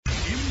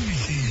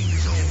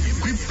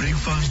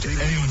breakfast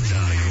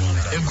eyondlayo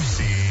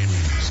ekuseni.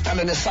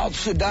 Siqale neSouth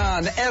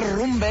Sudan,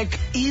 eRumbek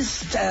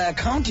East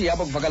County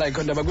yabo kuvakala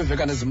ikhondaba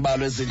kwivekana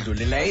ezimbalwa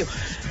ezidlulileyo.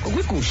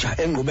 Kwigusha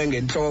engqube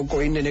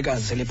ngenhloko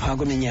inenekazi lepha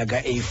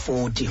kwiminyaka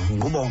eyi-40.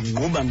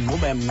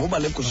 Ngquba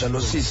legusha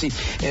losisi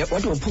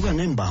wathi waphuka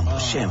ngembambo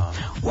shem.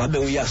 Wabe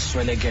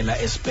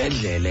uyaswelekela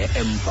esibhedlele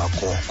emva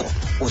koko.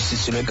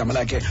 Usisi lwegama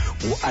lakhe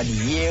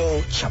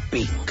uAliel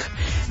Chaping.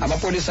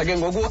 Amapolisa ke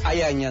ngoku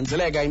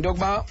ayanyanzeleka into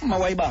yokuba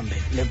mawayibambe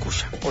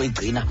legusha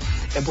oyigcina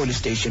epolice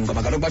station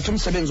ngoba kaloku bathi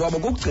umsebenzi wabo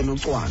kukugcina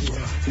ucwangco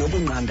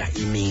nokunqanda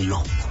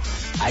imilo.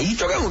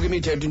 Ayitsho ke ngoku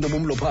imithetho into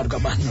bomlo phakathi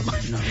kwabantu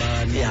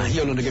nabanye. Ya,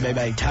 yiyo loo nto ke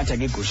bayithatha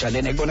ke igusha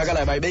lena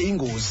ekubonakalayo bayibe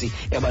ingozi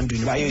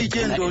ebantwini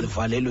bayoyigcina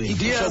elivalelweni.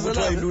 Idea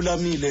kuthiwa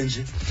ilulamile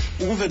nje.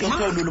 Ukuvela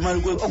kuthiwa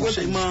ilulumali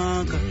kwegusha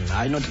imaka.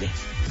 Hayi not le.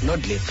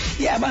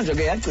 Yeah, manje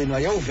ke yagcinwa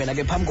yovela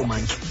ke phambi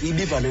komantyi.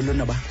 Ibivalelwe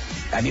naba.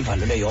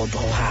 Abivalelwe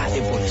yodwa pha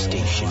epolice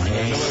station.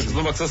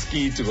 Noma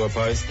kusaskiti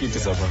kwapha iskiti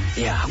sapha.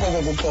 Yeah,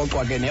 koko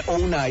kuxoxwa ke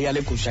ne-owner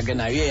yale gusha ke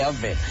nayo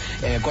yavela.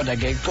 Kodwa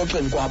ke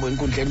xoxeni kwabo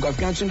enkundleni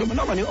kwafunyaniswa into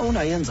noma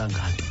ne-owner yenza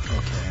nganto.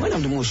 Wena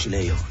mntu mushi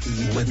leyo.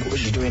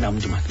 Wena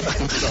mntu manje.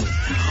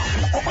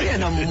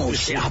 Oyena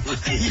mushi apha.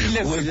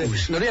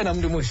 Noyena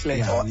mntu mushi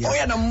leyo.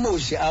 Oyena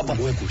mushi apha.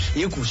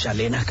 Igusha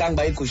lena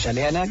kangiba igusha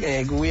lena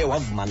kuye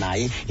wavuma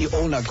naye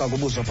i-owner xa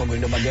kubuzwa phambi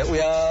kwento ke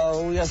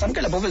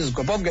uyasamkela phofu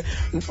ezigwebho ke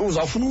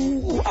uzawufuna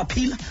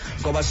uaphila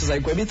ngoba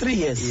sizayigweba i-3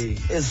 years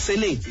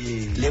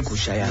eziseleni le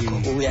gusha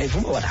yakho.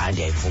 Uyayivuma wathi hayi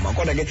ndiyayivuma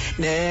kodwa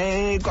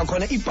ke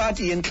kwakhona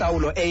ipati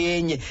yenhlawulo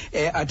eyenye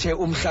athe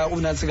umhla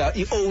unatsika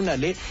i-owner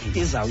le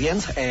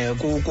izawuyenza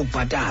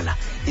kukubhatala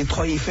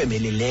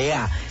ifamily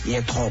leya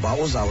yexhoba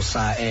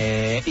uzawusa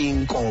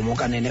inkomo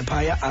kanene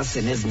phaya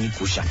ase nezinye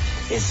igusha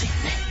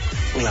ezine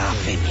la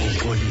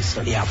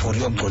family for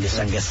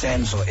yokuxolisa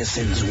ngesenzo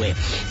esenziwe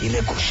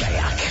ile gusha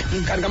yakhe.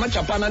 Kanti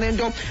ngamaJapan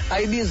anento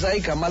ayibiza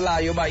igama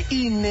layo ba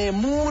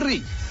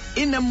inemuri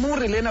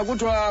lena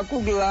kuthiwa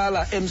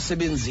kukulala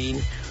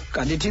emsebenzini.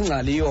 Kanti ithi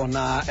ingcali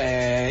yona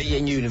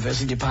yenye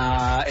university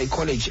pha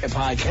college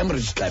pha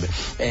Cambridge Club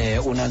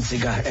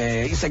unantsika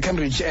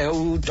ise-Cambridge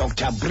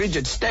uDr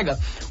Bridget Steger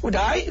uthi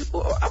hayi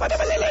abantu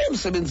abaleleyo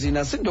emsebenzini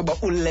asintoba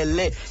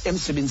ulele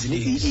emsebenzini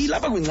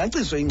ilapha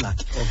kwingcaciso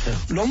ingxaki.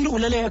 Lo muntu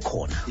ulele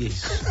ekhona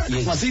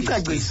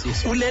masiyicacise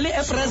ulele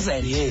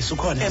epresent. Yes,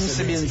 ukhona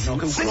emsebenzini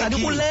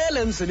singathi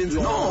ulele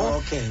emsebenzini.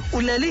 No,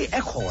 ulele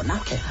ekhona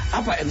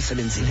apha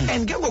emsebenzini.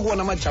 And ke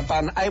ngokuona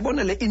amaJapan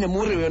ayibonele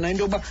inemuri yona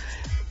into yoba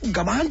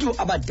ngabantu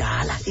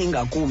abadala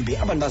ingakumbi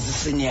abantu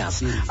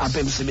baziseniors apha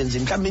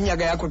emsebenzini mhlawumbi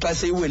iminyaka yakho xa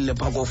seyiwelile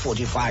phaa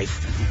ko-45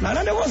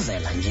 nalaa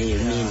kozela nje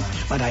emini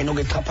but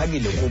ayinoke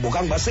xhaphakile kubo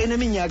kangoba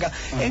seyineminyaka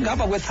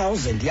engapha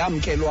kwe-1,000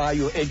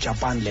 yamkelwayo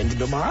eJapan le nto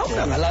into yoba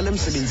ungangalala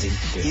emsebenzini.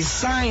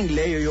 Yisign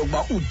leyo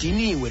yokuba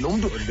udiniwe lo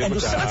mntu and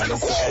usebenza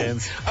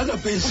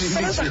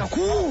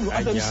kakhulu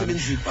apha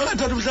emsebenzini.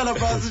 Akathatha umhlala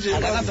phantsi nje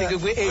akakafiki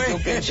kwi-age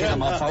yopension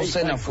amafa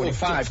usena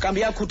 45 kambi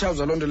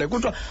iyakhuthazwa loo nto leyo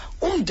kuthiwa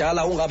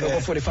umdala ungapha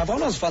ko-45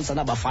 awunozifanisa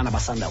nabafana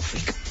basanda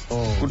ufika.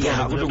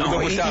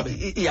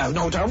 Ungabuhlabi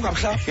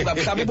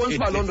ibonisa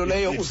uba loo nto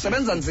leyo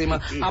usebenza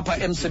nzima apha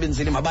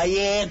emsebenzini.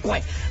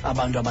 Mabayekwe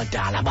abantu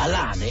abadala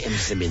balale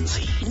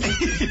emsebenzini.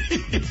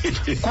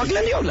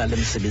 Kwakule niyolala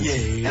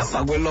emsebenzini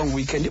emva kwe-long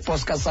weekend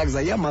ibhos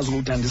kasakza iyamazi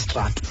ukuthanda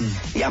isitrato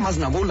iyamazi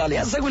nakulala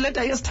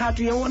yasekwileta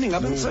yesithathu ye-warning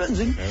apha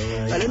emsebenzini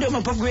ngale nto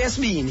yomaphofu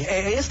kweyesibini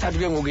eyesithathu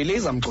ke ngoku ile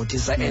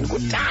izamgxothisa and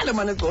kudala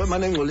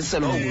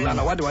manengxoliselwa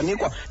okulala wade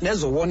wanikwa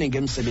nezo warning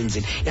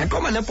emsebenzini.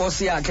 Yaqoma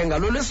nebhos yakhe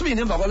ngalo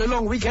lwesibini emva kwale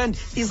long weekend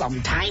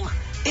izamthayima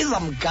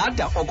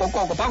izamgada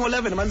okokoko phaa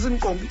ngo-11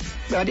 manisinkqombi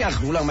bengathi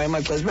iyadlula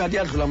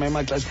ngamanye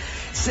amaxesha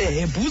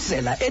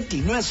sehebhuzela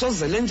edinwe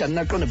sozele njani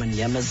naqonda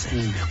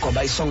bendiyamezela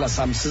ngoba isonka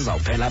sam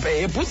sizawuphela apha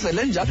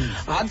ehebhuzele njani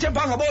athe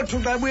phaa ngabothu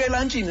xa ebuye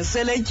elantshini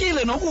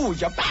seletyile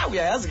nokutya phaa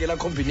uyayazi ke laa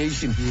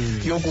combination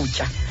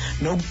yokutya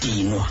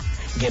nokudinwa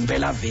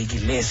ngempelaveki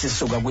le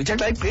sisuka kuyithe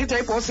xa igqitha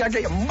ibhosi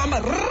yakhe mama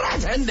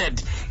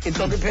right-handed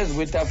intloko phezu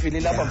kwetafile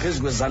ilapha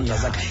phezu kwezandla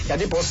zakhe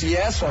yathi ibhosi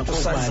yes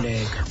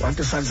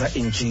wathi sakza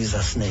in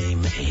Jesus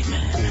name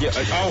amen.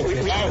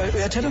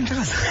 Uyathetha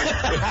mhlakazi?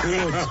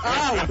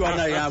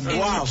 Mntwana yam,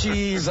 wow. In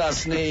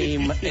Jesus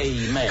name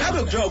amen. Kabe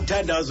kuthiwa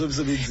ukuthandaza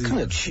emsebenzini.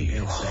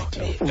 Kangekutshiwo.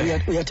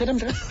 Uyathetha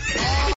mhlakazi?